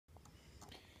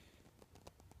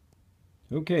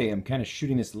Okay, I'm kind of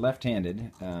shooting this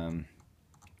left-handed.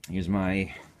 Here's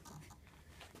my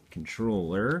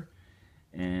controller,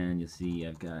 and you'll see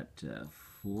I've got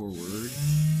forward,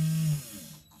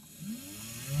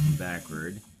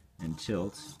 backward, and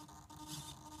tilt.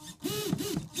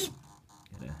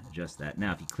 Gotta adjust that.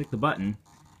 Now, if you click the button,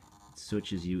 it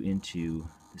switches you into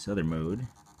this other mode.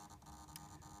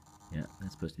 Yeah,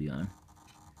 that's supposed to be on.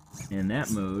 And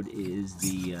that mode is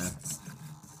the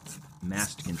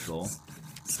master control.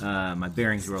 My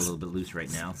bearings are a little bit loose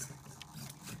right now.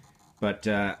 But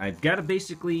I've got to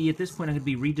basically, at this point, I'm going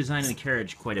to be redesigning the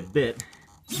carriage quite a bit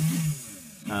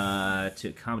to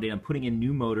accommodate. I'm putting in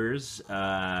new motors.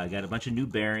 I got a bunch of new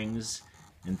bearings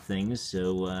and things,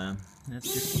 so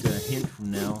that's just a hint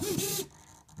from now.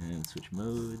 And switch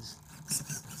modes.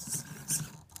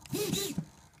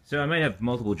 So I might have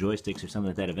multiple joysticks or something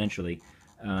like that eventually,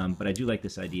 but I do like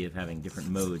this idea of having different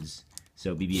modes.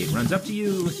 So BB-8 runs up to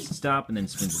you, stop, and then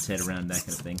swings its head around, that kind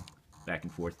of thing, back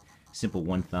and forth. Simple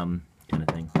one thumb kind of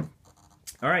thing.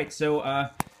 All right, so I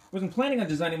wasn't planning on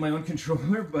designing my own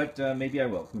controller, but maybe I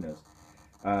will. Who knows?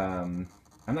 I'm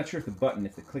not sure if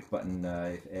the click button,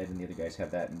 if Ed and the other guys have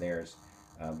that in theirs,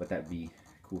 but that'd be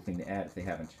a cool thing to add if they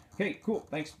haven't. Okay, cool.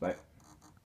 Thanks. Bye.